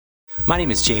My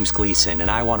name is James Gleason, and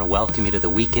I want to welcome you to the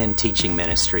weekend teaching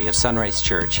ministry of Sunrise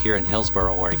Church here in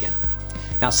Hillsboro, Oregon.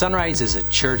 Now, Sunrise is a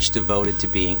church devoted to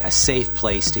being a safe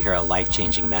place to hear a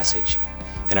life-changing message.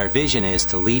 And our vision is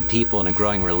to lead people in a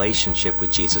growing relationship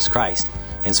with Jesus Christ.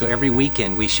 And so every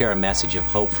weekend we share a message of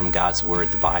hope from God's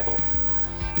Word, the Bible.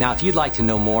 Now, if you'd like to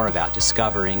know more about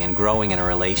discovering and growing in a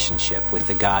relationship with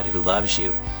the God who loves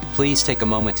you, please take a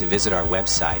moment to visit our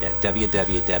website at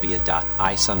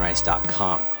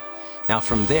www.isunrise.com. Now,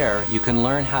 from there, you can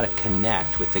learn how to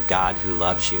connect with the God who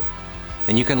loves you.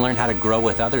 Then you can learn how to grow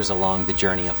with others along the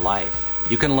journey of life.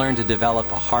 You can learn to develop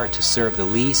a heart to serve the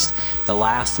least, the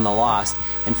last, and the lost.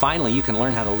 And finally, you can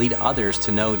learn how to lead others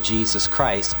to know Jesus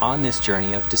Christ on this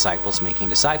journey of disciples making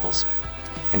disciples.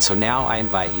 And so now I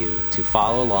invite you to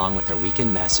follow along with our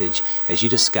weekend message as you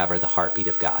discover the heartbeat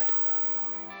of God.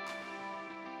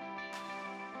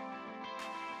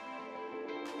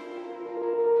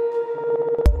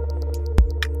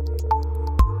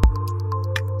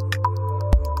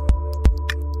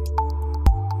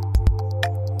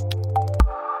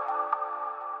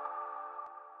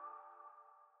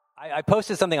 I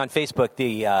posted something on Facebook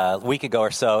the week ago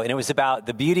or so, and it was about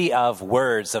the beauty of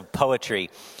words, of poetry.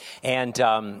 And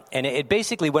it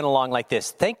basically went along like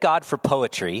this. Thank God for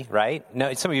poetry, right?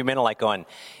 No, some of you men are like going,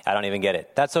 I don't even get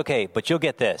it. That's okay, but you'll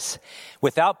get this.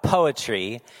 Without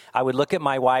poetry, I would look at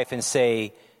my wife and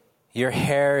say, your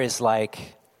hair is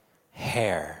like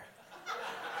hair.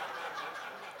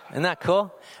 Isn't that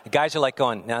cool? The guys are like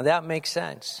going, now that makes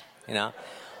sense, you know.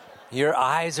 Your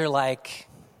eyes are like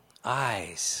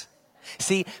eyes.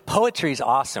 See, poetry is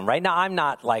awesome, right? Now, I'm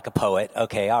not like a poet,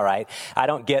 okay, all right. I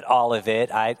don't get all of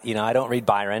it. I don't read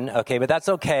Byron, okay, but that's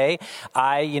okay.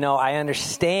 I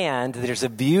understand there's a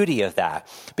beauty of that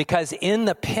because in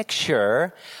the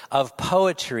picture of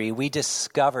poetry, we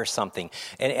discover something.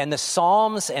 And the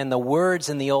Psalms and the words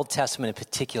in the Old Testament in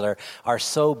particular are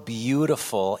so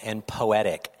beautiful and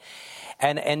poetic.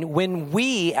 And when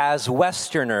we as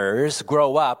Westerners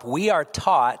grow up, we are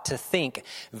taught to think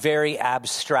very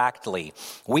abstractly.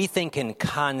 We think in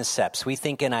concepts. We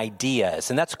think in ideas.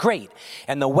 And that's great.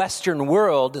 And the Western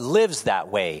world lives that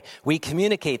way. We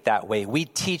communicate that way. We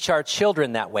teach our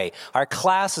children that way. Our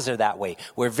classes are that way.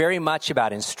 We're very much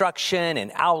about instruction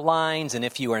and outlines. And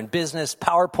if you are in business,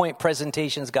 PowerPoint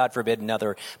presentations, God forbid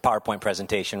another PowerPoint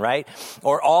presentation, right?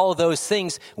 Or all of those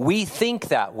things. We think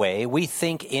that way. We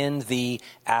think in the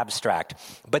abstract.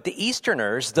 But the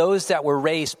Easterners, those that were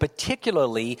raised,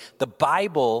 particularly the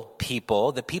Bible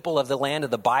people, the people of the land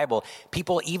of the Bible,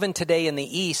 people even today in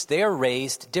the East, they're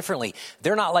raised differently.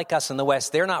 They're not like us in the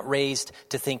West. They're not raised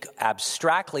to think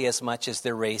abstractly as much as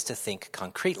they're raised to think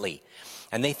concretely.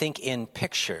 And they think in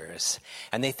pictures,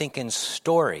 and they think in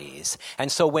stories.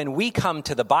 And so when we come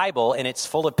to the Bible and it's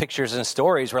full of pictures and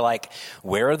stories, we're like,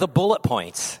 where are the bullet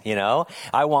points? You know,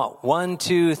 I want 1,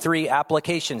 2, 3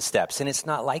 application steps. And it's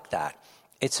not like that.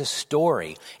 It's a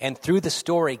story. And through the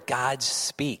story, God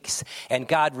speaks and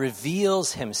God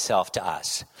reveals himself to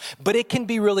us. But it can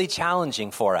be really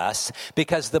challenging for us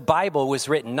because the Bible was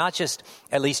written not just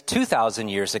at least 2,000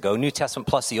 years ago, New Testament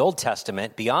plus the Old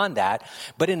Testament, beyond that,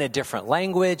 but in a different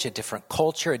language, a different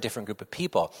culture, a different group of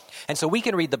people. And so we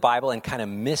can read the Bible and kind of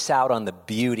miss out on the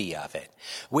beauty of it.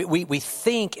 We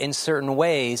think in certain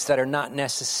ways that are not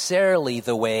necessarily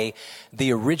the way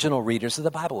the original readers of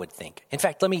the Bible would think. In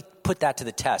fact, let me put that to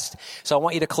the test. So I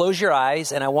want you to close your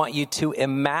eyes and I want you to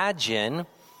imagine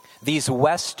these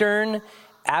Western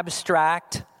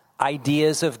abstract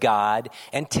ideas of God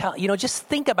and just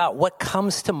think about what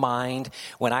comes to mind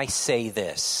when I say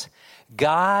this.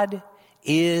 God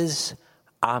is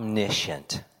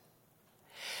omniscient.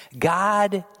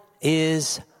 God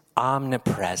is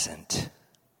omnipresent.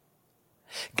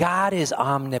 God is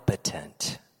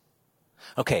omnipotent.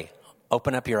 Okay,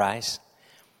 open up your eyes.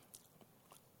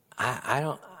 I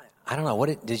don't know.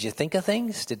 Did you think of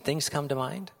things? Did things come to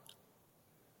mind?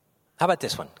 How about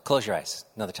this one? Close your eyes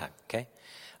another time, okay?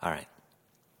 All right.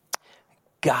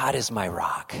 God is my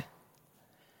rock.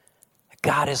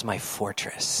 God is my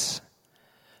fortress.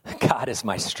 God is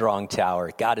my strong tower.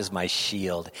 God is my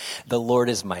shield. The Lord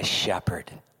is my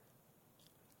shepherd.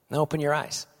 Now open your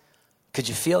eyes. Could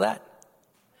you feel that?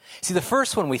 See, the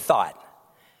first one we thought.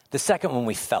 The second one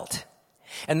we felt.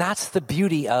 And that's the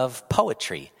beauty of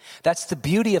poetry. That's the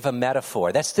beauty of a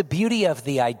metaphor. That's the beauty of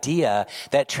the idea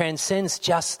that transcends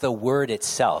just the word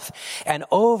itself. And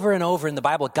over in the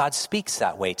Bible, God speaks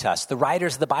that way to us. The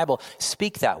writers of the Bible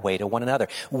speak that way to one another.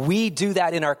 We do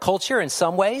that in our culture in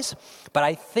some ways, but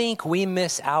I think we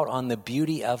miss out on the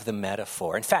beauty of the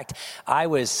metaphor. In fact, I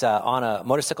was on a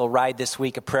motorcycle ride this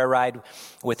week, a prayer ride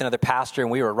with another pastor,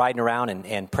 and we were riding around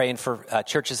and praying for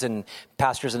churches and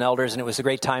pastors and elders, and it was a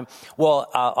great time. Well,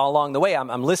 along the way,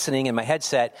 I'm listening in my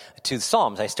headset to the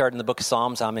Psalms. I started in the book of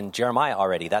Psalms. I'm in Jeremiah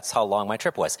already. That's how long my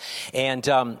trip was. And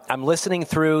I'm listening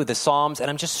through the Psalms, and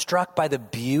I'm just struck by the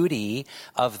beauty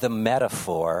of the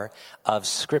metaphor of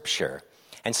Scripture.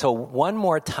 And so one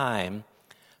more time,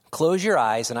 close your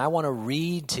eyes, and I want to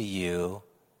read to you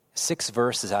 6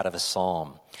 verses out of a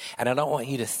psalm. And I don't want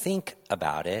you to think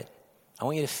about it. I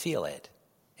want you to feel it.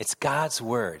 It's God's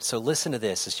word. So listen to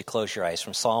this as you close your eyes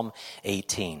from Psalm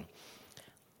 18.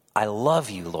 I love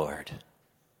you, Lord.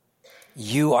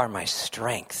 You are my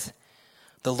strength.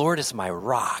 The Lord is my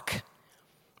rock,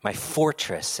 my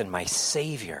fortress, and my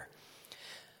Savior.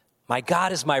 My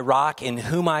God is my rock in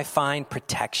whom I find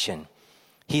protection.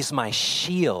 He's my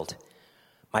shield,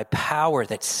 my power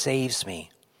that saves me,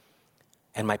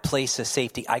 and my place of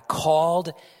safety. I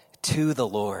called to the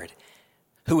Lord,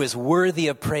 who is worthy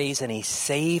of praise, and he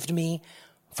saved me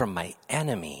from my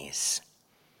enemies.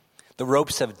 The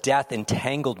ropes of death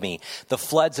entangled me. The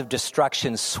floods of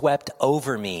destruction swept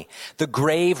over me. The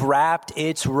grave wrapped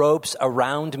its ropes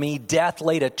around me. Death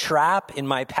laid a trap in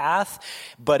my path.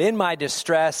 But in my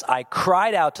distress, I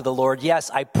cried out to the Lord. Yes,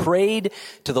 I prayed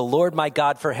to the Lord my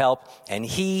God for help, and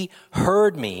he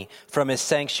heard me from his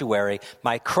sanctuary.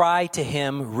 My cry to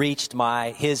him reached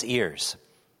his ears.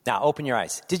 Now, open your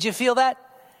eyes. Did you feel that?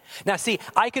 Now, see,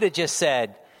 I could have just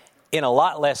said in a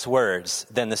lot less words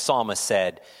than the psalmist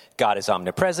said, God is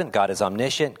omnipresent, God is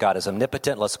omniscient, God is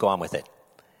omnipotent, let's go on with it.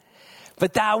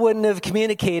 But that wouldn't have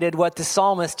communicated what the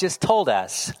psalmist just told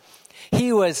us.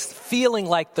 He was feeling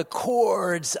like the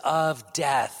cords of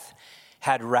death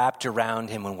had wrapped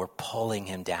around him and were pulling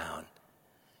him down.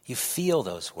 You feel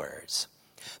those words.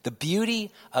 The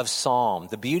beauty of Psalm,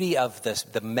 the beauty of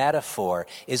the metaphor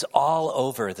is all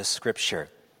over the Scripture.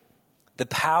 The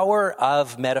power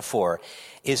of metaphor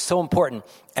is so important.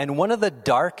 And one of the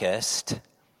darkest,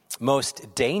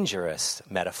 most dangerous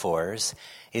metaphors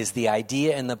is the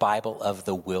idea in the Bible of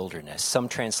the wilderness. Some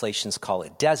translations call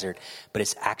it desert, but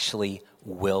it's actually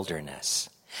wilderness.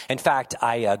 In fact,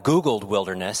 I Googled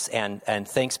wilderness, and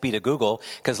thanks be to Google,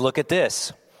 because look at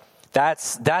this.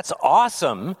 That's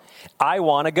awesome. I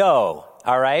want to go,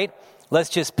 all right? Let's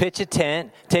just pitch a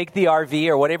tent, take the RV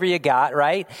or whatever you got,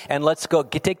 right? And let's go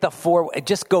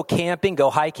just go camping, go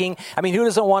hiking. I mean, who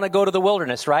doesn't want to go to the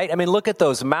wilderness, right? I mean, look at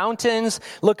those mountains,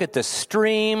 look at the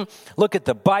stream, look at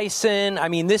the bison. I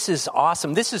mean, this is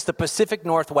awesome. This is the Pacific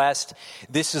Northwest.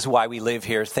 This is why we live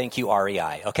here. Thank you,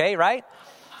 REI. Okay, right?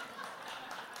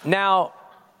 Now,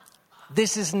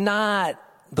 this is not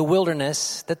the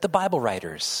wilderness that the Bible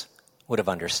writers would have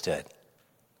understood.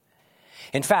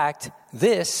 In fact,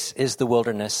 this is the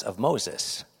wilderness of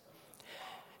Moses.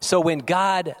 So when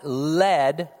God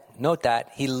note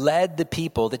that, he led the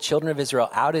people, the children of Israel,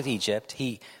 out of Egypt.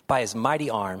 By his mighty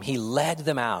arm, he led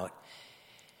them out.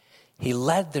 He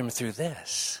led them through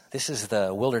this. This is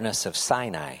the wilderness of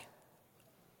Sinai.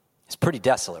 It's pretty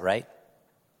desolate, right?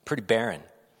 Pretty barren.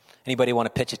 Anybody want to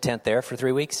pitch a tent there for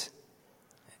 3 weeks?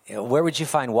 Where would you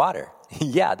find water?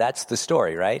 Yeah, that's the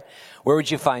story, right? Where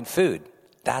would you find food?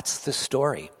 That's the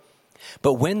story.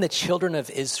 But when the children of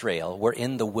Israel were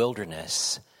in the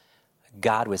wilderness,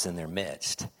 God was in their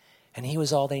midst, and he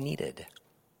was all they needed.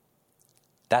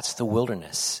 That's the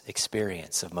wilderness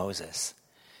experience of Moses.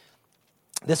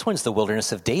 This one's the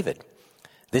wilderness of David.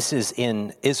 This is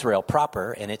in Israel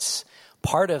proper, and it's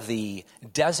part of the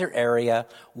desert area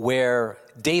where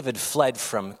David fled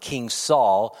from King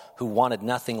Saul, who wanted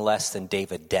nothing less than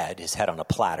David dead, his head on a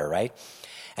platter, right?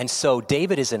 And so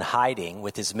David is in hiding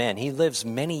with his men. He lives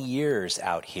many years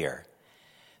out here.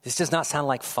 This does not sound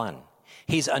like fun.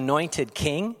 He's anointed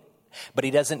king, but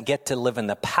he doesn't get to live in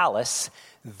the palace.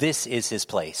 This is his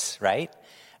place, right?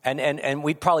 And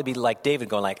we'd probably be like David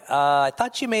going like, I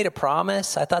thought you made a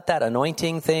promise. I thought that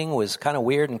anointing thing was kind of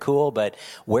weird and cool, but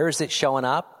where is it showing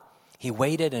up? He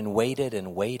waited and waited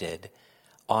and waited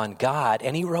on God,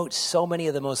 and he wrote so many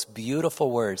of the most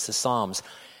beautiful words, the Psalms,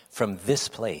 from this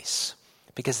place.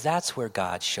 Because that's where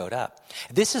God showed up.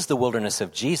 This is the wilderness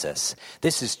of Jesus.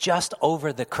 This is just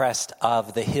over the crest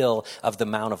of the hill of the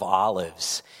Mount of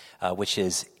Olives, which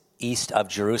is east of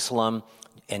Jerusalem.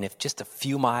 And if just a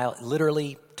few miles,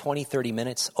 literally 20, 30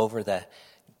 minutes over the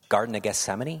Garden of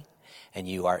Gethsemane. and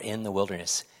you are in the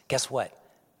wilderness, guess what?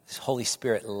 The Holy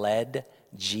Spirit led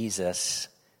Jesus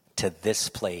to this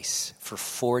place for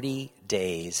 40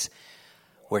 days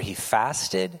where he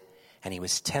fasted and he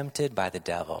was tempted by the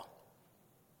devil.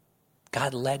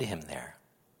 God led him there.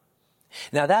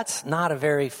 Now, that's not a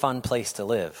very fun place to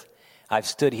live. I've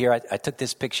stood here, I took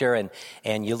this picture,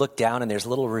 and you look down, and there's a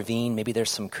little ravine. Maybe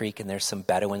there's some creek, and there's some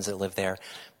Bedouins that live there.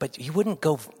 But you wouldn't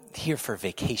go here for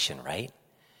vacation, right?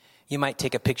 You might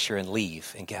take a picture and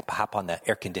leave and hop on the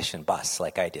air-conditioned bus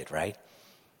like I did, right?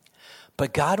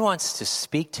 But God wants to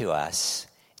speak to us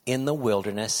in the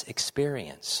wilderness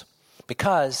experience.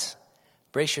 Because,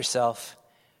 brace yourself,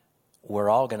 we're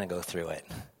all going to go through it.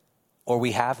 Or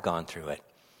we have gone through it.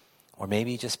 Or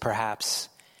maybe just perhaps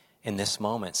in this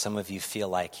moment, some of you feel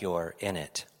like you're in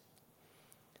it.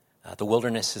 The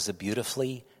wilderness is a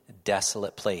beautifully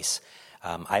desolate place.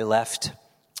 I left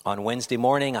on Wednesday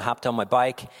morning. I hopped on my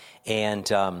bike,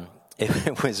 and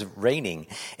it was raining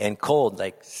and cold,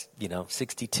 like,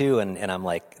 62. And I'm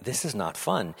like, this is not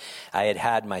fun. I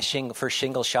had my first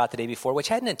shingle shot the day before,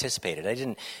 which I hadn't anticipated.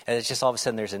 It's just all of a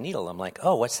sudden there's a needle. I'm like,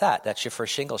 oh, what's that? That's your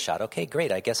first shingle shot. Okay,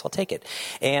 great. I guess I'll take it.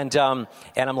 And I'm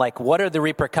like, what are the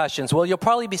repercussions? Well, you'll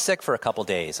probably be sick for a couple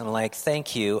days. I'm like,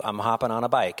 thank you. I'm hopping on a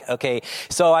bike. Okay.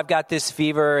 So I've got this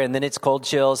fever, and then it's cold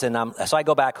chills. And so I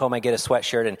go back home, I get a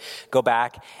sweatshirt and go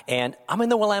back, and I'm in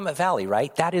the Willamette Valley,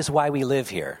 right? That is why we live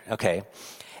here. Okay.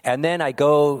 And then I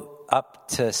go up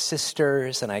to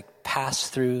Sisters, and I pass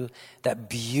through that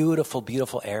beautiful,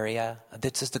 beautiful area.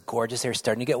 This is the gorgeous area,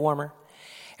 starting to get warmer.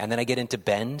 And then I get into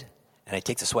Bend, and I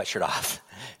take the sweatshirt off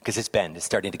because it's Bend. It's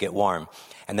starting to get warm.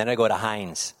 And then I go to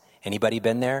Hines. Anybody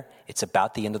been there? It's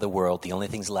about the end of the world. The only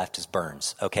things left is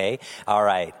Burns. Okay? All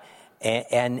right.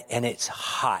 And it's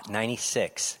hot,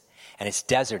 96. And it's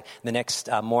desert. The next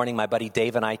morning, my buddy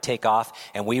Dave and I take off,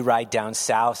 and we ride down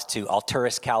south to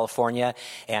Alturas, California,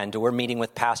 and we're meeting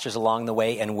with pastors along the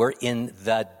way, and we're in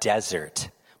the desert.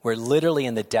 We're literally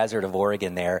in the desert of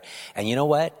Oregon there. And you know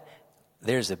what?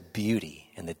 There's a beauty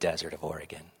in the desert of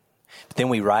Oregon. But then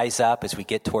we rise up as we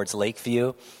get towards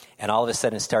Lakeview, and all of a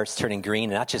sudden it starts turning green,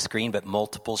 and not just green, but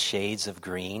multiple shades of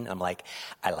green. I'm like,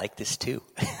 I like this too.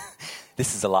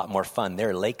 This is a lot more fun. There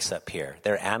are lakes up here.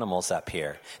 There are animals up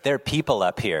here. There are people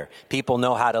up here. People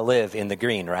know how to live in the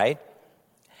green, right?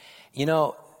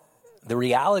 The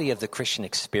reality of the Christian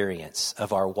experience,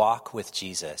 of our walk with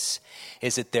Jesus,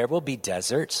 is that there will be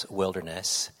deserts,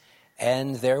 wilderness,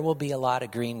 and there will be a lot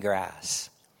of green grass.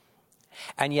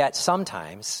 And yet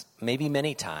sometimes, maybe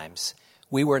many times,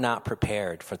 we were not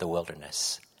prepared for the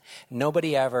wilderness.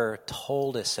 Nobody ever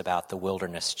told us about the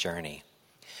wilderness journey.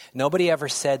 Nobody ever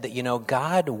said that,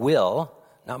 God will,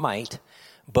 not might,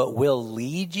 but will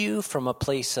lead you from a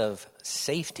place of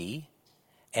safety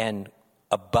and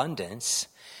abundance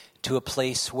to a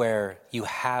place where you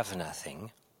have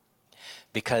nothing,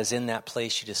 because in that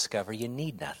place you discover you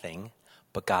need nothing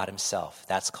but God himself.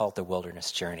 That's called the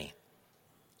wilderness journey.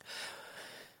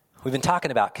 We've been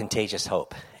talking about contagious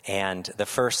hope, and the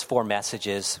first 4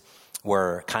 messages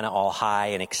were kind of all high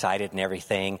and excited and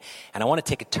everything, and I want to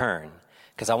take a turn,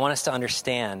 because I want us to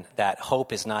understand that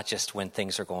hope is not just when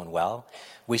things are going well.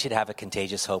 We should have a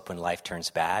contagious hope when life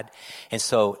turns bad. And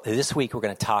so this week we're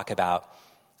going to talk about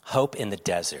hope in the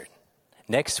desert.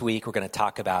 Next week we're going to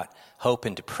talk about hope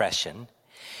in depression.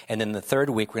 And then the third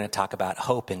week we're going to talk about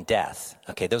hope in death.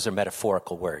 Okay, those are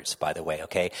metaphorical words, by the way,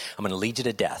 okay? I'm going to lead you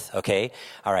to death, okay?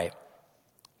 All right.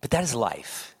 But that is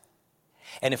life.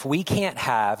 And if we can't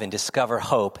have and discover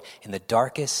hope in the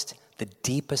darkest, the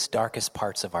deepest, darkest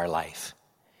parts of our life,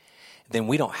 then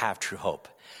we don't have true hope.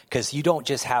 Because you don't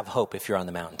just have hope if you're on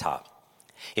the mountaintop.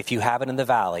 If you have it in the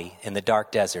valley, in the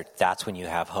dark desert, that's when you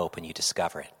have hope and you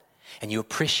discover it. And you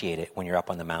appreciate it when you're up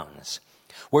on the mountains.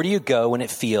 Where do you go when it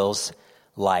feels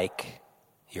like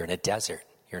you're in a desert,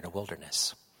 you're in a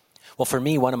wilderness? Well, for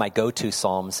me, one of my go-to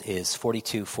psalms is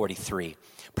 42:43.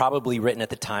 Probably written at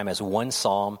the time as one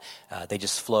psalm. They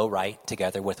just flow right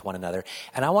together with one another.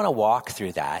 And I want to walk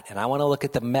through that, and I want to look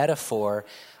at the metaphor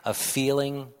of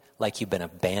feeling like you've been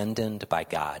abandoned by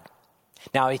God.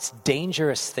 Now, it's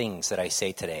dangerous things that I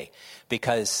say today,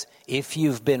 because if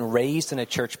you've been raised in a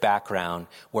church background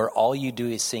where all you do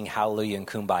is sing hallelujah and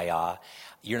kumbaya,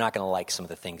 you're not going to like some of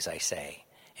the things I say.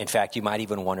 In fact, you might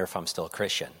even wonder if I'm still a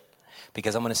Christian,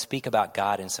 because I'm going to speak about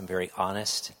God in some very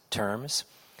honest terms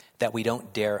that we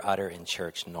don't dare utter in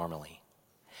church normally.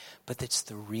 But it's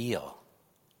the real,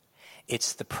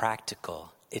 it's the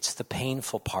practical, it's the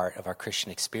painful part of our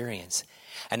Christian experience.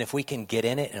 And if we can get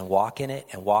in it and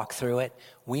walk through it,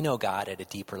 we know God at a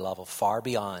deeper level, far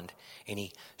beyond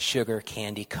any sugar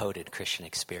candy coated Christian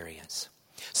experience.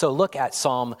 So look at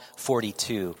Psalm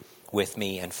 42. with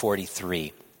me in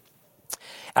 43.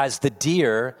 As the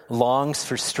deer longs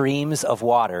for streams of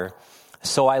water,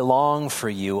 so I long for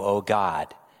you, O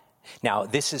God. Now,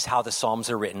 this is how the Psalms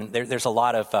are written. There's a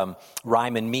lot of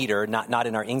rhyme and meter, not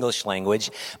in our English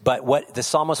language, but what the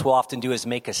psalmist will often do is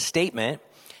make a statement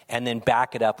and then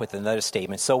back it up with another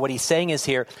statement. So what he's saying is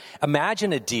here,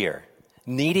 imagine a deer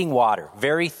needing water,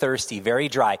 very thirsty, very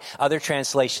dry. Other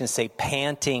translations say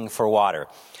panting for water.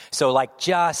 So like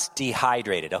just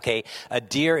dehydrated, okay? A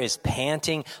deer is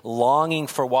panting, longing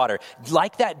for water.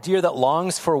 Like that deer that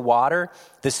longs for water,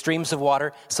 the streams of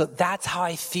water. So that's how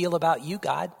I feel about you,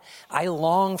 God. I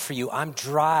long for you. I'm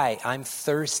dry. I'm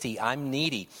thirsty. I'm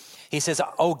needy. He says,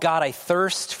 oh God, I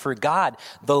thirst for God,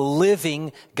 the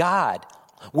living God.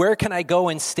 Where can I go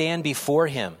and stand before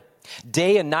him?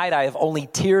 Day and night I have only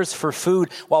tears for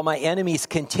food, while my enemies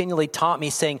continually taunt me,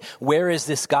 saying, where is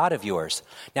this God of yours?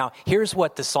 Now, here's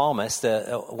what the psalmist,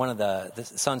 one of the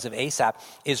sons of Asaph,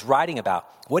 is writing about.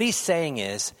 What he's saying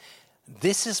is,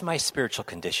 this is my spiritual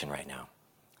condition right now.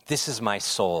 This is my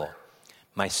soul.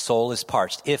 My soul is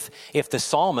parched. If the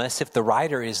psalmist, if the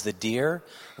writer is the deer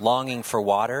longing for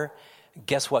water,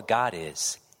 guess what God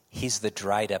is? He's the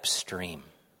dried up stream.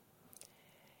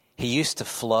 He used to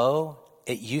flow.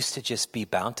 It used to just be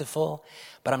bountiful,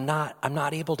 but I'm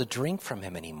not able to drink from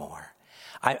him anymore.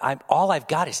 All I've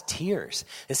got is tears.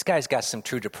 This guy's got some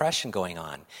true depression going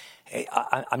on.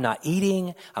 I'm not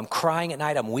eating. I'm crying at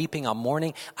night. I'm weeping. I'm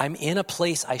mourning. I'm in a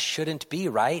place I shouldn't be,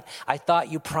 right? I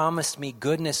thought you promised me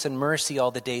goodness and mercy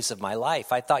all the days of my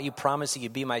life. I thought you promised that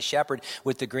you'd be my shepherd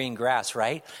with the green grass,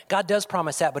 right? God does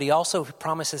promise that, but he also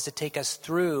promises to take us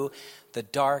through the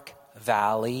dark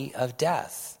valley of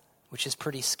death, which is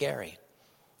pretty scary.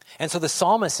 And so the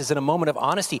psalmist is in a moment of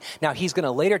honesty. Now, he's going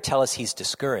to later tell us he's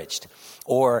discouraged,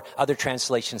 or other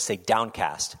translations say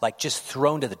downcast, like just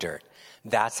thrown to the dirt.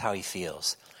 That's how he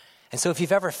feels. And so if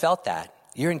you've ever felt that,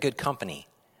 you're in good company,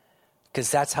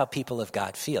 because that's how people of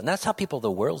God feel. And that's how people of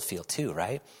the world feel too,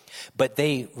 right? But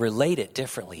they relate it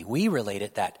differently. We relate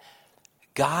it that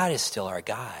God is still our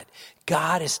God.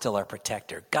 God is still our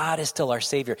protector. God is still our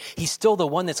Savior. He's still the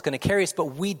one that's going to carry us,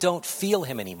 but we don't feel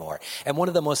him anymore. And one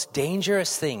of the most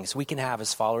dangerous things we can have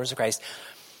as followers of Christ,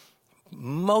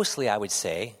 mostly I would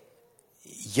say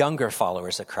younger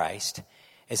followers of Christ,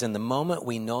 is in the moment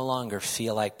we no longer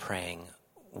feel like praying,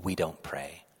 we don't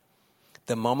pray.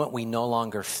 The moment we no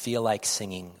longer feel like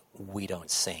singing, we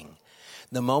don't sing.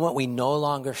 The moment we no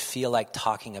longer feel like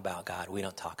talking about God, we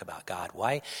don't talk about God.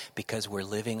 Why? Because we're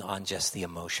living on just the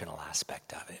emotional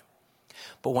aspect of it.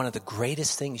 But one of the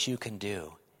greatest things you can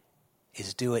do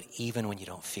is do it even when you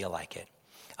don't feel like it.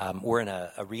 We're in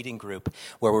a reading group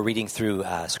where we're reading through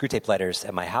Screwtape Letters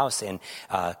at my house. And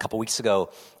a couple weeks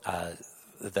ago,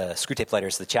 the Screwtape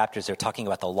Letters, the chapters, they're talking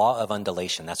about the law of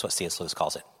undulation. That's what C.S. Lewis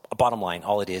calls it. Bottom line,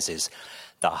 all it is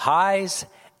the highs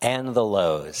and the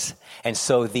lows. And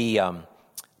so the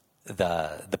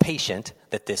patient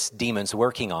that this demon's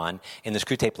working on in the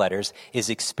Screwtape Letters is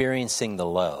experiencing the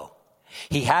low.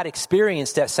 He had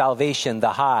experienced at salvation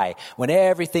the high, when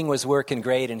everything was working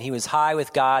great and he was high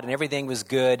with God and everything was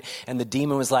good, and the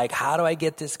demon was like, how do I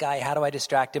get this guy? How do I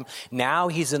distract him? Now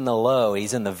he's in the low,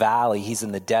 he's in the valley, he's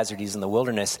in the desert, he's in the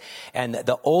wilderness. And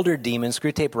the older demon,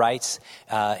 Screwtape writes,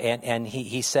 and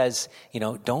he says,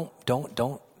 don't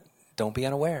be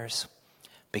unawares,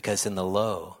 because in the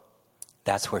low,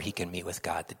 that's where he can meet with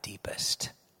God the deepest,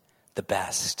 the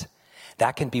best.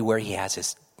 That can be where he has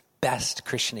his best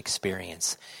Christian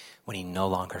experience, when he no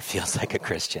longer feels like a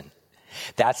Christian.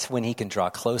 That's when he can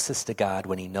draw closest to God,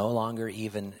 when he no longer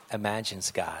even imagines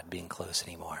God being close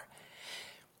anymore.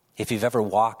 If you've ever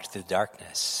walked through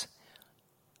darkness,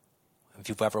 if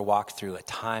you've ever walked through a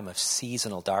time of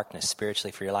seasonal darkness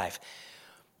spiritually for your life,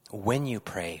 when you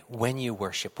pray, when you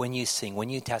worship, when you sing,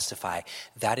 when you testify,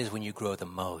 that is when you grow the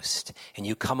most. And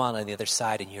you come on the other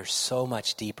side and you're so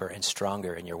much deeper and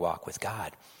stronger in your walk with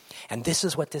God. And this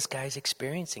is what this guy's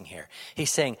experiencing here.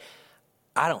 He's saying,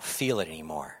 I don't feel it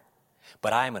anymore,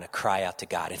 but I'm going to cry out to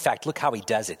God. In fact, look how he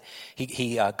does it.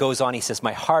 He goes on, he says,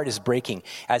 my heart is breaking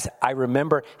as I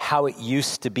remember how it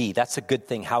used to be. That's a good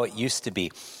thing, how it used to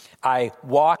be. I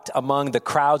walked among the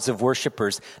crowds of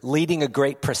worshipers, leading a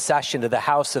great procession to the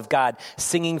house of God,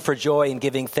 singing for joy and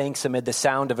giving thanks amid the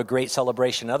sound of a great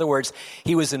celebration. In other words,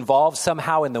 he was involved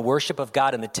somehow in the worship of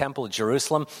God in the temple of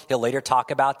Jerusalem. He'll later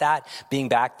talk about that, being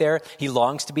back there. He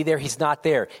longs to be there. He's not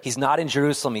there. He's not in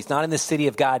Jerusalem. He's not in the city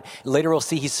of God. Later we'll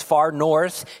see he's far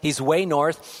north. He's way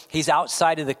north. He's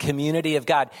outside of the community of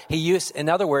God. In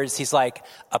other words, he's like,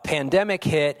 a pandemic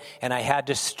hit and I had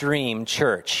to stream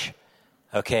church.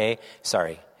 Okay,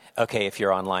 sorry. Okay, if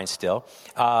you're online still,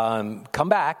 come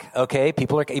back. Okay,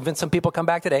 even some people come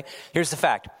back today. Here's the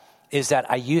fact, is that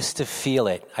I used to feel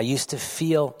it. I used to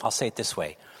feel, I'll say it this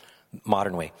way,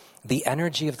 modern way, the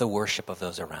energy of the worship of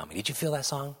those around me. Did you feel that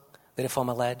song,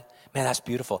 Lidifoma led? Man, that's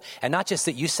beautiful. And not just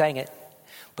that you sang it,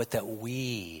 but that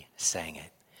we sang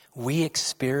it. We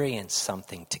experienced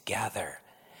something together.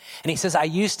 And he says, I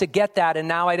used to get that, and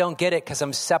now I don't get it because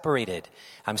I'm separated.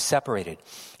 I'm separated.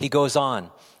 He goes on,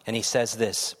 and he says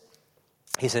this.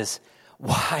 He says,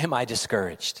 why am I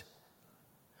discouraged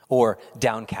or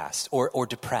downcast or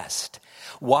depressed?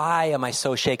 Why am I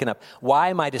so shaken up? Why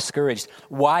am I discouraged?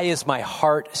 Why is my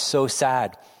heart so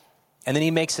sad? And then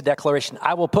he makes a declaration.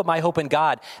 I will put my hope in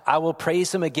God. I will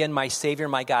praise him again, my Savior,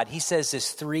 my God. He says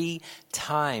this 3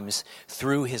 times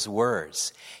through his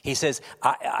words. He says,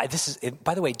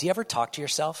 by the way, do you ever talk to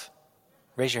yourself?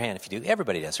 Raise your hand if you do.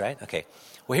 Everybody does, right? Okay.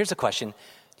 Well, here's a question. Do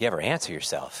you ever answer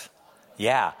yourself?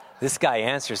 Yeah, this guy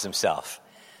answers himself.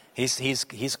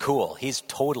 He's cool. He's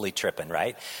totally tripping,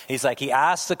 right? He's like, he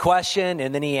asks the question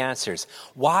and then he answers.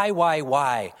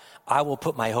 Why? I will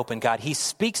put my hope in God. He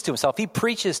speaks to himself. He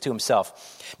preaches to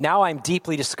himself. Now I'm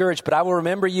deeply discouraged, but I will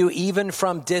remember you even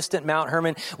from distant Mount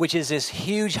Hermon, which is this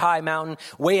huge high mountain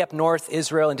way up north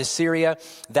Israel into Syria.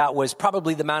 That was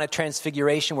probably the Mount of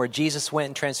Transfiguration where Jesus went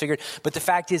and transfigured. But the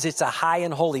fact is, it's a high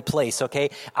and holy place, okay?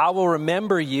 I will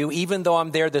remember you even though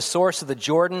I'm there, the source of the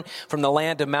Jordan from the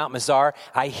land of Mount Mizar.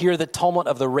 I hear the tumult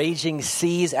of the raging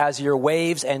seas as your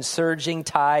waves and surging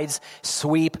tides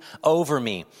sweep over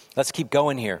me. Let's keep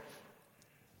going here.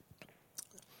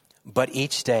 But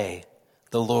each day,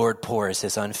 the Lord pours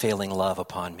his unfailing love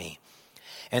upon me.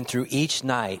 And through each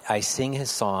night, I sing his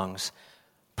songs,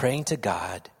 praying to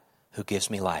God who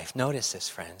gives me life. Notice this,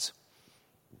 friends.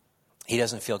 He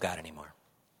doesn't feel God anymore.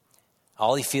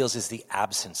 All he feels is the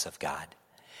absence of God.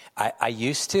 I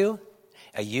used to,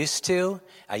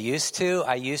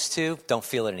 don't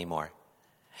feel it anymore.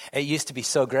 It used to be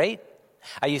so great.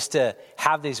 I used to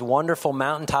have these wonderful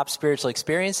mountaintop spiritual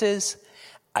experiences.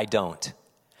 I don't.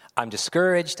 I'm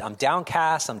discouraged, I'm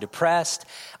downcast, I'm depressed.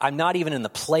 I'm not even in the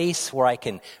place where I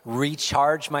can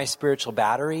recharge my spiritual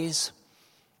batteries.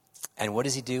 And what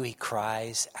does he do? He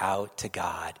cries out to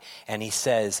God. And he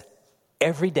says,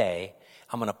 every day,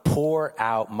 I'm going to pour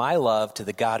out my love to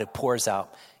the God who pours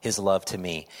out his love to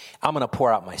me. I'm going to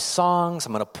pour out my songs.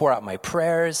 I'm going to pour out my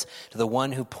prayers to the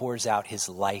one who pours out his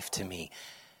life to me.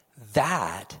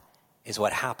 That is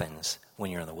what happens when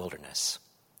you're in the wilderness,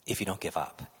 if you don't give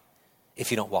up. If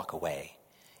you don't walk away,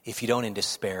 if you don't in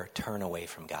despair turn away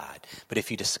from God, but if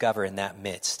you discover in that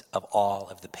midst of all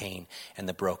of the pain and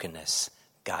the brokenness,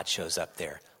 God shows up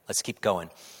there. Let's keep going.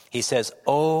 He says,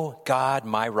 oh God,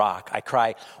 my rock, I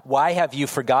cry, why have you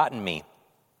forgotten me?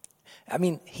 I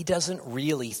mean, he doesn't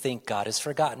really think God has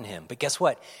forgotten him, but guess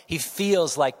what? He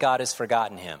feels like God has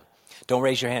forgotten him. Don't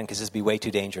raise your hand because this would be way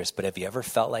too dangerous, but have you ever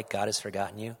felt like God has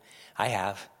forgotten you? I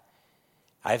have.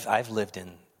 I've lived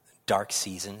in dark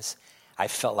seasons. I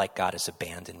felt like God has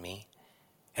abandoned me,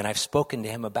 and I've spoken to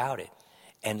him about it,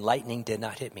 and lightning did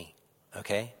not hit me,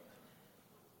 okay?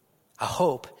 I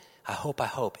hope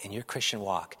in your Christian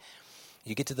walk,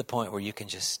 you get to the point where you can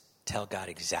just tell God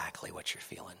exactly what you're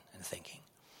feeling and thinking,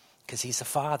 because he's a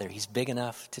father. He's big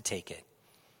enough to take it.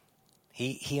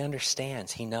 He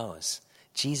understands. He knows.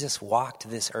 Jesus walked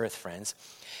this earth, friends.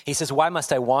 He says, why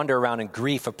must I wander around in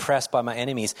grief, oppressed by my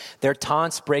enemies? Their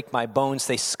taunts break my bones.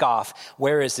 They scoff.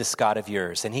 Where is this God of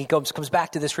yours? And he comes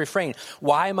back to this refrain.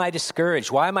 Why am I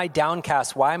discouraged? Why am I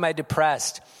downcast? Why am I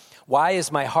depressed? Why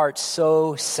is my heart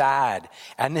so sad?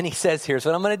 And then he says, here's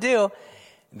what I'm going to do.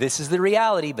 This is the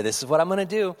reality, but this is what I'm going to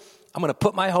do. I'm going to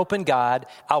put my hope in God.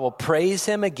 I will praise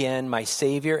him again, my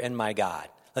Savior and my God.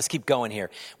 Let's keep going here.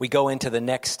 We go into the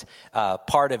next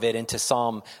part of it, into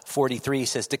Psalm 43. He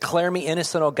says, declare me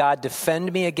innocent, O God.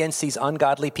 Defend me against these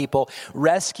ungodly people.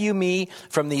 Rescue me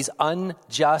from these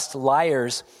unjust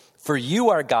liars. For you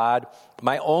are God,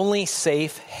 my only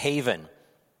safe haven.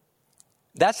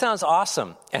 That sounds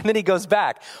awesome. And then he goes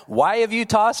back. Why have you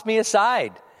tossed me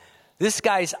aside? This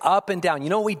guy's up and down. You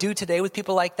know what we do today with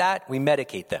people like that? We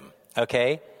medicate them,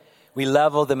 okay? We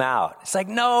level them out. It's like,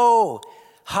 no.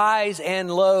 Highs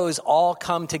and lows all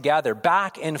come together,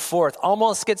 back and forth,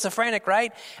 almost schizophrenic,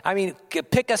 right? I mean,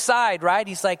 pick a side, right?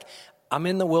 He's like, I'm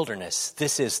in the wilderness.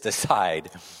 This is the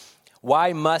side.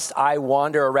 Why must I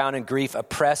wander around in grief,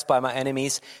 oppressed by my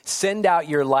enemies? Send out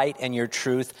your light and your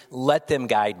truth. Let them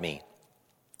guide me.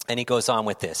 And he goes on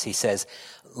with this. He says,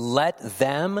 let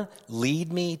them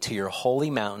lead me to your holy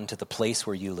mountain, to the place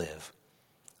where you live.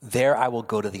 There I will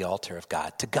go to the altar of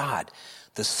God, to God,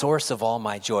 the source of all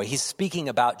my joy. He's speaking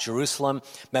about Jerusalem.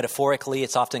 Metaphorically,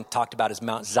 it's often talked about as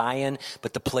Mount Zion,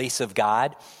 but the place of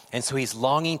God. And so he's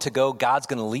longing to go. God's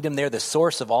going to lead him there, the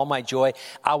source of all my joy.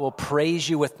 I will praise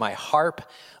you with my harp,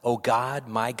 O God,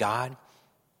 my God.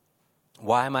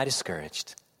 Why am I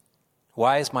discouraged?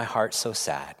 Why is my heart so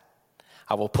sad?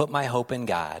 I will put my hope in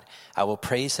God. I will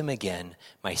praise him again,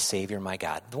 my Savior, my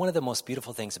God. One of the most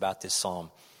beautiful things about this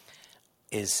psalm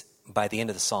is by the end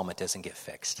of the psalm, it doesn't get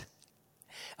fixed.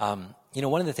 One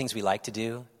of the things we like to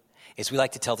do is we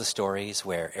like to tell the stories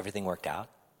where everything worked out.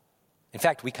 In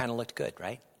fact, we kind of looked good,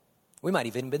 right? We might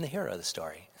even have been the hero of the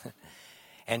story.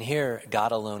 And here,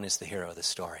 God alone is the hero of the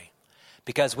story.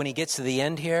 Because when he gets to the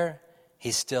end here,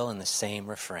 he's still in the same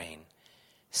refrain,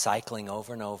 cycling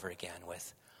over and over again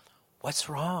with, what's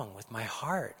wrong with my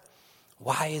heart?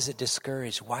 Why is it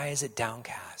discouraged? Why is it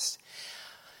downcast?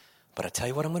 But I'll tell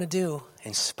you what I'm going to do.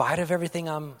 In spite of everything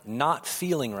I'm not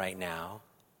feeling right now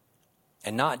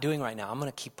and not doing right now, I'm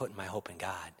going to keep putting my hope in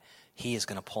God. He is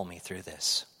going to pull me through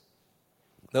this.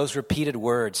 Those repeated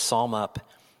words sum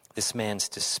up this man's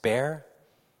despair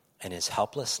and his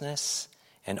helplessness.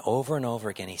 And over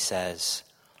again he says,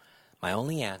 my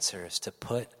only answer is to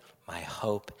put my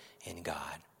hope in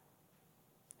God.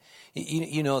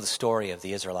 You know the story of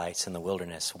the Israelites in the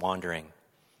wilderness wandering.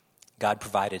 God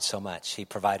provided so much. He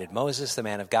provided Moses, the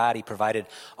man of God. He provided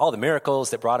all the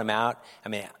miracles that brought him out. I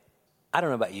mean, I don't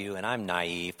know about you, and I'm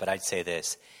naive, but I'd say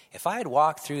this. If I had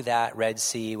walked through that Red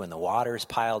Sea when the water's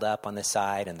piled up on the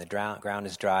side and the ground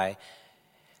is dry,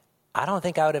 I don't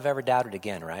think I would have ever doubted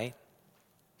again, right?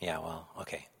 Yeah, well,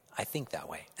 okay. I think that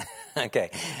way.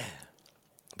 Okay.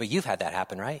 But you've had that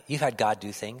happen, right? You've had God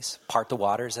do things, part the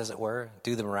waters, as it were,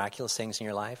 do the miraculous things in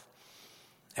your life.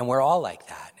 And we're all like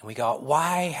that. And we go,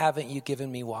 why haven't you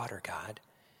given me water, God?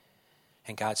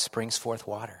 And God springs forth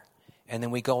water. And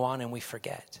then we go on and we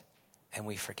forget. And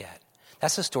we forget.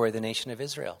 That's the story of the nation of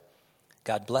Israel.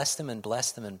 God blessed them and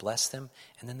blessed them and blessed them.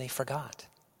 And then they forgot.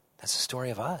 That's the story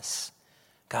of us.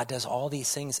 God does all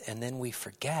these things and then we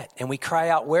forget. And we cry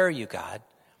out, where are you, God?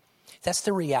 That's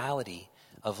the reality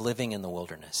of living in the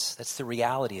wilderness. That's the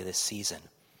reality of this season.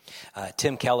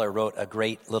 Tim Keller wrote a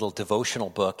great little devotional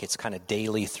book. It's kind of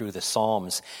daily through the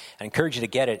Psalms. I encourage you to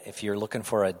get it if you're looking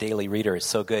for a daily reader. It's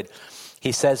so good.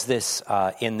 He says this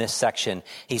in this section.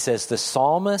 He says, the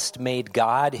psalmist made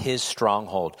God his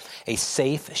stronghold, a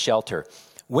safe shelter.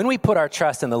 When we put our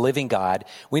trust in the living God,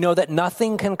 we know that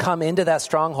nothing can come into that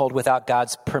stronghold without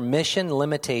God's permission,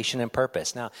 limitation, and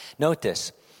purpose. Now, note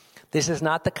this. This is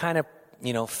not the kind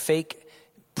of, fake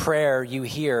prayer you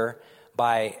hear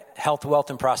by health, wealth,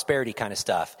 and prosperity kind of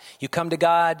stuff. You come to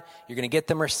God, you're going to get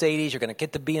the Mercedes, you're going to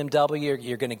get the BMW,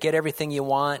 you're going to get everything you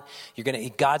want.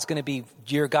 God's going to be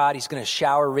your God. He's going to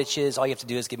shower riches. All you have to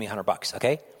do is give me $100,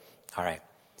 okay? All right.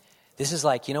 This is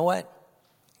like, you know what?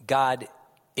 God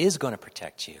is going to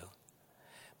protect you,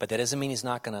 but that doesn't mean he's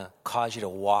not going to cause you to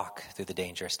walk through the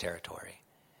dangerous territory.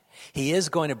 He is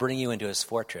going to bring you into his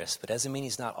fortress, but doesn't mean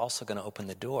he's not also going to open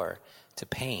the door to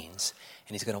pains,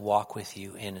 and he's going to walk with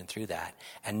you in and through that.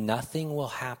 And nothing will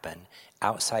happen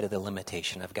outside of the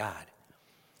limitation of God.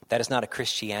 That is not a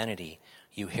Christianity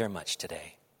you hear much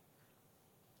today.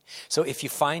 So if you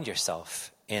find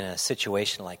yourself in a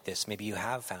situation like this, maybe you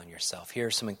have found yourself, here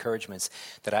are some encouragements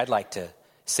that I'd like to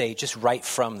say just right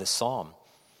from the psalm.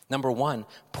 Number one,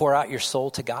 pour out your soul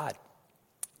to God.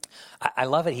 I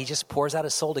love it. He just pours out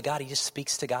his soul to God. He just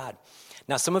speaks to God.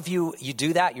 Now, some of you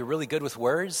do that. You're really good with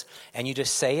words, and you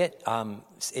just say it.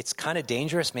 It's kind of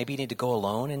dangerous. Maybe you need to go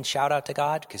alone and shout out to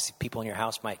God because people in your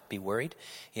house might be worried,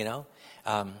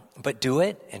 But do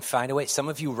it and find a way. Some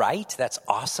of you write. That's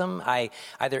awesome. I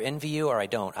either envy you or I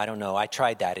don't. I don't know. I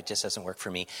tried that. It just doesn't work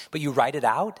for me. But you write it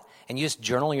out, and you just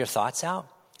journal your thoughts out.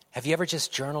 Have you ever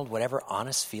just journaled whatever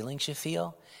honest feelings you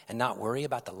feel and not worry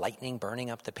about the lightning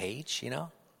burning up the page,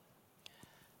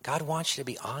 God wants you to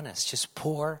be honest. Just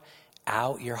pour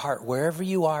out your heart. Wherever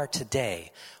you are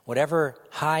today, whatever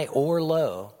high or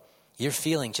low you're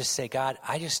feeling, just say, God,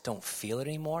 I just don't feel it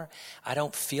anymore. I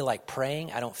don't feel like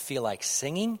praying. I don't feel like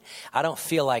singing. I don't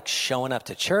feel like showing up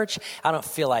to church. I don't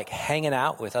feel like hanging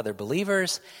out with other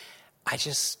believers. I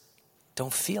just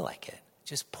don't feel like it.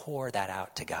 Just pour that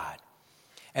out to God.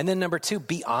 And then number two,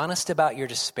 be honest about your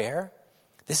despair.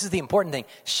 This is the important thing.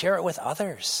 Share it with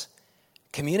others.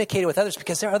 Communicate it with others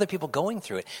because there are other people going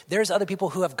through it. There's other people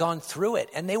who have gone through it,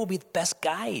 and they will be the best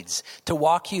guides to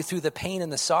walk you through the pain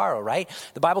and the sorrow, right?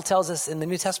 The Bible tells us in the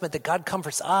New Testament that God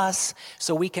comforts us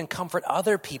so we can comfort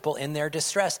other people in their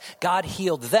distress. God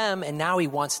healed them, and now he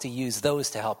wants to use those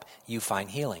to help you find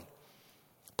healing.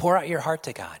 Pour out your heart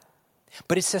to God.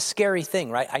 But it's a scary thing,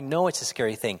 right? I know it's a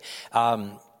scary thing.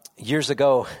 Years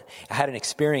ago, I had an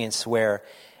experience where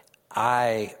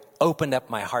I opened up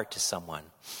my heart to someone.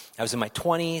 I was in my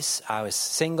 20s. I was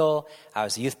single. I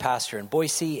was a youth pastor in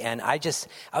Boise. And I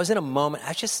was in a moment,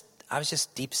 I was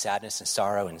just deep sadness and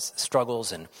sorrow and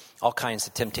struggles and all kinds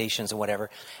of temptations and whatever.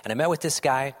 And I met with this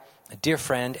guy, a dear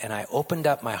friend, and I opened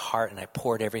up my heart and I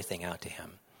poured everything out to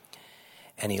him.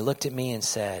 And he looked at me and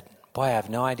said, boy, I have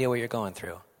no idea what you're going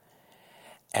through.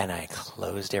 And I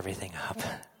closed everything up.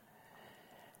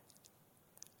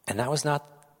 And that was not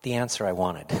the answer I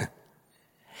wanted.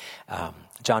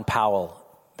 John Powell,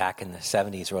 back in the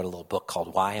 70s, wrote a little book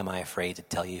called Why Am I Afraid to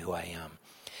Tell You Who I Am?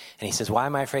 And he says, why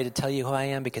am I afraid to tell you who I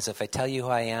am? Because if I tell you who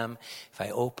I am, if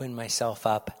I open myself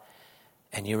up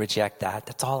and you reject that,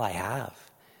 that's all I have.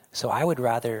 So I would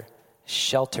rather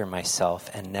shelter myself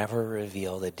and never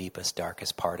reveal the deepest,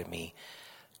 darkest part of me,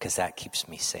 because that keeps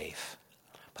me safe.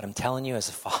 But I'm telling you, as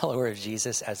a follower of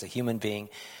Jesus, as a human being,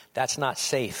 that's not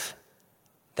safe.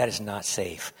 That is not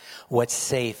safe. What's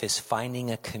safe is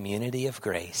finding a community of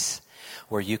grace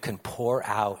where you can pour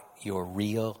out your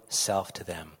real self to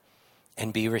them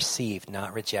and be received,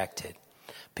 not rejected,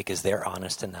 because they're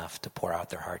honest enough to pour out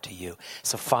their heart to you.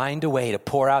 So find a way to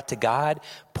pour out to God,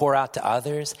 pour out to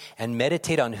others, and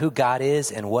meditate on who God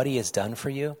is and what he has done for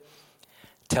you.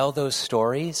 Tell those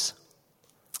stories.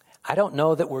 I don't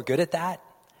know that we're good at that.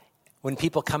 When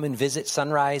people come and visit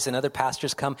Sunrise and other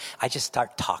pastors come, I just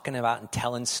start talking about and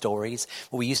telling stories.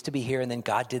 Well, we used to be here and then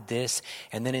God did this.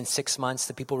 And then in 6 months,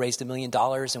 the people raised $1 million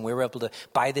and we were able to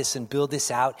buy this and build this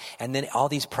out. And then all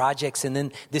these projects. And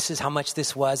then this is how much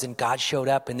this was. And God showed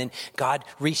up. And then God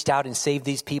reached out and saved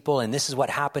these people. And this is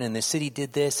what happened. And the city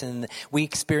did this. And we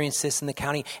experienced this in the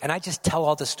county. And I just tell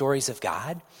all the stories of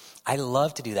God. I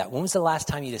love to do that. When was the last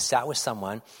time you just sat with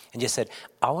someone and just said,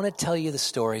 I want to tell you the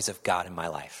stories of God in my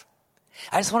life?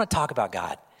 I just want to talk about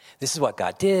God. This is what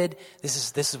God did.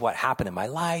 This is what happened in my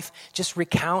life. Just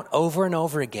recount over and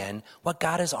over again what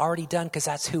God has already done, because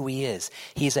that's who he is.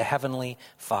 He's a heavenly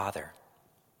Father.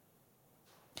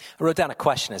 I wrote down a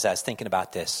question as I was thinking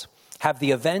about this. Have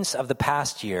the events of the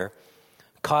past year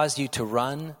caused you to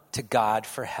run to God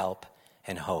for help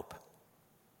and hope?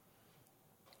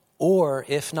 Or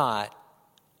if not,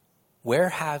 where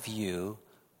have you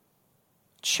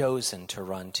chosen to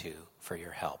run to for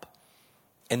your help?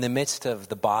 In the midst of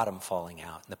the bottom falling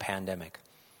out, the pandemic,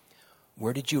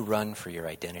 where did you run for your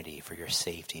identity, for your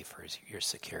safety, for your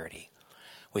security?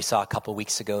 We saw a couple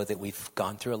weeks ago that we've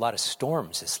gone through a lot of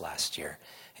storms this last year,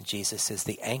 and Jesus is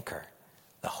the anchor,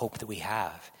 the hope that we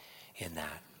have in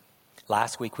that.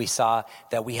 Last week we saw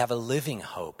that we have a living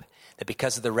hope, that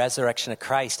because of the resurrection of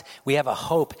Christ, we have a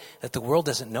hope that the world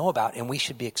doesn't know about, and we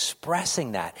should be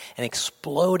expressing that and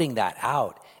exploding that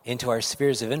out into our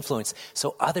spheres of influence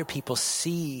so other people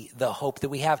see the hope that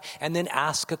we have, and then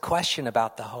ask a question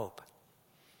about the hope.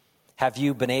 Have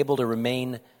you been able to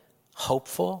remain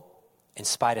hopeful in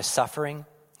spite of suffering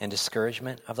and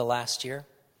discouragement of the last year?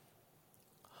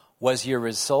 Was your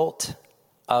result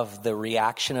of the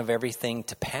reaction of everything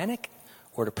to panic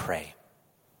or to pray?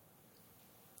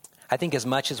 I think as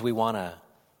much as we want to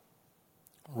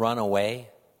run away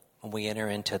when we enter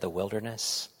into the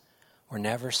wilderness, we're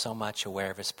never so much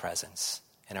aware of his presence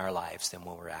in our lives than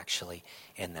when we're actually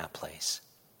in that place.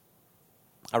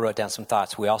 I wrote down some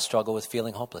thoughts. We all struggle with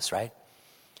feeling hopeless, right?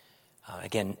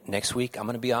 Again, next week, I'm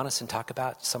going to be honest and talk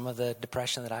about some of the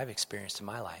depression that I've experienced in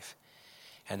my life.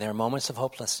 And there are moments of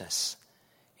hopelessness,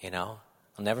 you know.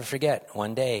 I'll never forget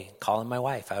one day calling my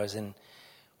wife. I was in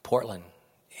Portland,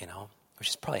 you know, which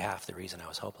is probably half the reason I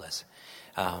was hopeless.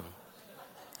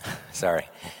 Sorry.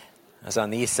 I was on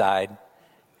the east side.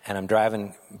 And I'm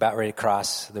driving, about ready to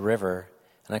cross the river,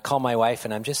 and I call my wife,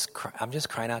 and I'm just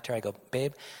crying out to her. I go,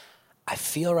 babe, I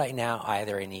feel right now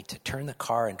either I need to turn the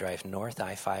car and drive north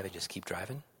I-5 and just keep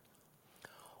driving,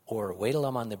 or wait till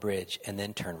I'm on the bridge and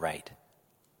then turn right.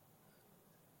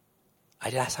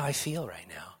 That's how I feel right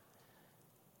now.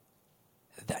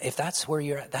 If that's where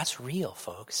you're at, that's real,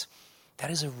 folks.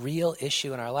 That is a real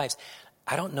issue in our lives.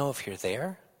 I don't know if you're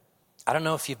there. I don't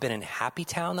know if you've been in Happy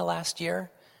Town the last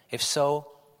year. If so,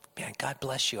 man, God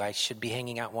bless you. I should be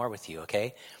hanging out more with you,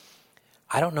 okay?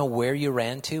 I don't know where you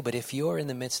ran to, but if you're in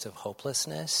the midst of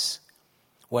hopelessness,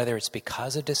 whether it's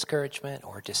because of discouragement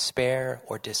or despair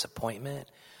or disappointment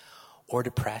or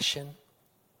depression,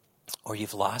 or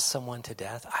you've lost someone to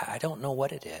death, I don't know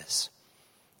what it is.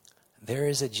 There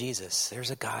is a Jesus.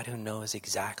 There's a God who knows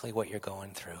exactly what you're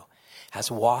going through, has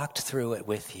walked through it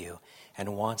with you,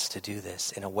 and wants to do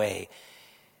this in a way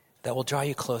that will draw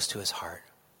you close to his heart.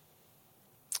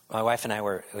 My wife and I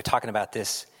were talking about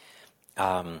this.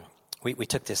 We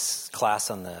took this class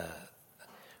on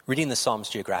reading the Psalms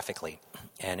geographically.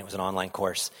 and it was an online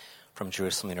course from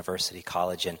Jerusalem University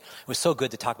College, and it was so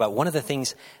good to talk about. One of the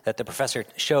things that the professor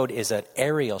showed is an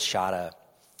aerial shot,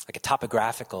 like a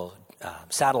topographical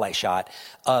satellite shot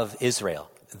of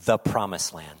Israel, the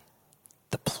promised land,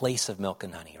 the place of milk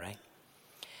and honey, right?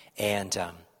 And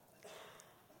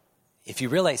if you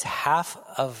realize half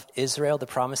of Israel, the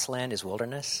promised land, is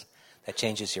wilderness, that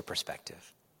changes your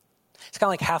perspective. It's kind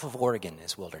of like half of Oregon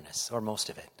is wilderness, or most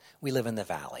of it. We live in the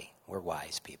valley. We're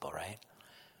wise people, right?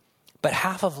 But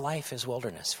half of life is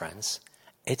wilderness, friends.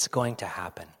 It's going to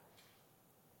happen.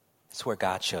 It's where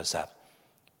God shows up.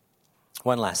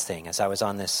 One last thing. As I was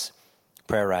on this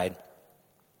prayer ride,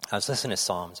 I was listening to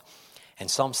Psalms,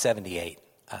 and Psalm 78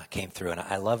 came through. And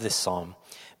I love this psalm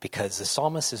because the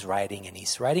psalmist is writing, and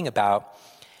he's writing about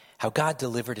how God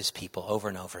delivered his people over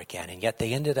and over again. And yet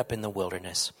they ended up in the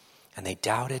wilderness, and they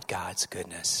doubted God's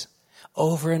goodness.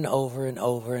 Over and over and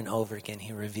over and over again,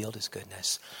 he revealed his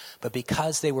goodness. But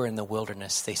because they were in the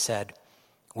wilderness, they said,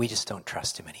 we just don't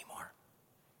trust him anymore.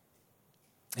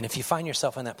 And if you find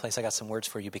yourself in that place, I got some words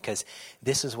for you, because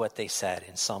this is what they said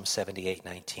in Psalm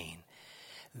 78:19.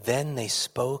 Then they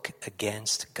spoke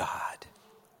against God.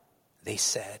 They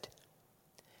said,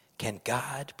 can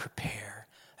God prepare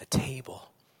a table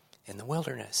in the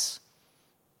wilderness?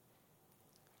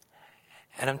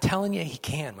 And I'm telling you, he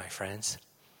can, my friends.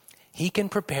 He can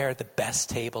prepare the best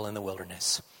table in the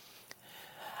wilderness.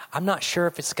 I'm not sure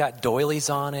if it's got doilies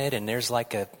on it and there's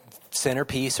like a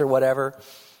centerpiece or whatever,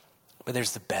 but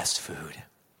there's the best food.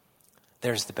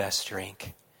 There's the best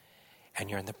drink. And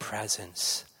you're in the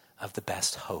presence of the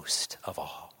best host of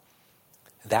all.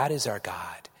 That is our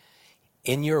God.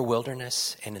 In your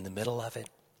wilderness and in the middle of it,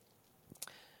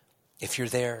 if you're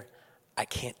there, I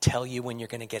can't tell you when you're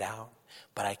going to get out,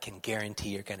 but I can guarantee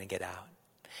you're going to get out.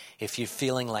 If you're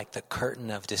feeling like the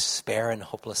curtain of despair and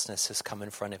hopelessness has come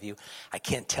in front of you, I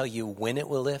can't tell you when it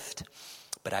will lift,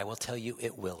 but I will tell you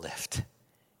it will lift.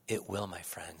 It will, my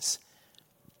friends.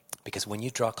 Because when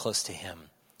you draw close to him,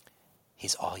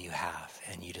 he's all you have,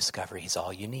 and you discover he's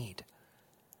all you need.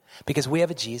 Because we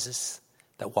have a Jesus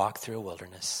that walked through a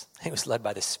wilderness. He was led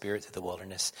by the Spirit through the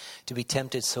wilderness to be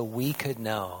tempted so we could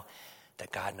know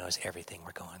that God knows everything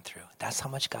we're going through. That's how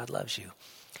much God loves you.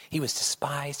 He was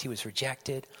despised. He was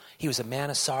rejected. He was a man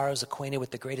of sorrows, acquainted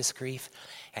with the greatest grief.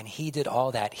 And he did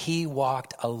all that. He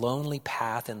walked a lonely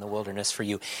path in the wilderness for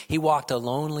you. He walked a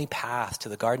lonely path to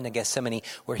the Garden of Gethsemane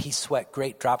where he sweat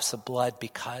great drops of blood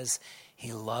because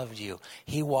he loved you.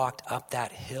 He walked up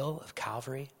that hill of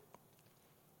Calvary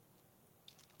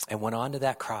and went on to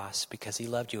that cross because he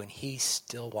loved you. And he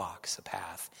still walks a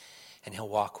path, and he'll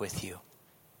walk with you.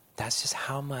 That's just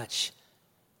how much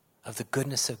of the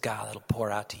goodness of God that'll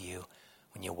pour out to you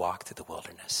when you walk through the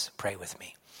wilderness. Pray with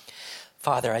me.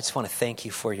 Father, I just want to thank you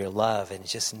for your love, and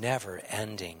just never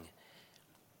ending.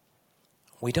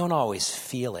 We don't always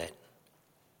feel it,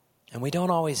 and we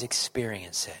don't always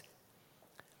experience it.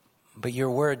 But your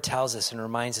word tells us and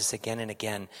reminds us again and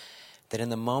again that in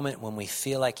the moment when we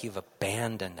feel like you've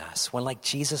abandoned us, when like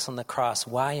Jesus on the cross,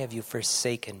 why have you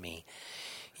forsaken me?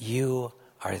 You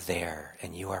are there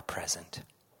and you are present.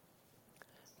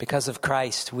 Because of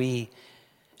Christ, we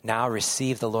now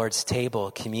receive the Lord's table,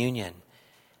 communion,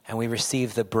 and we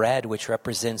receive the bread, which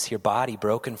represents your body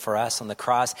broken for us on the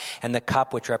cross, and the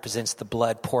cup, which represents the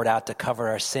blood poured out to cover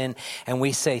our sin. And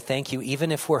we say thank you,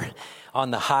 even if we're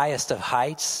on the highest of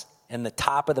heights, in the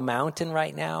top of the mountain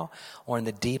right now, or in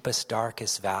the deepest,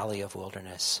 darkest valley of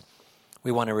wilderness.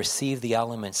 We want to receive the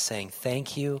elements saying,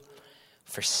 thank you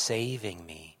for saving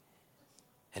me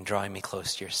and drawing me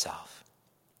close to yourself.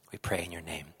 We pray in your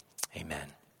name. Amen.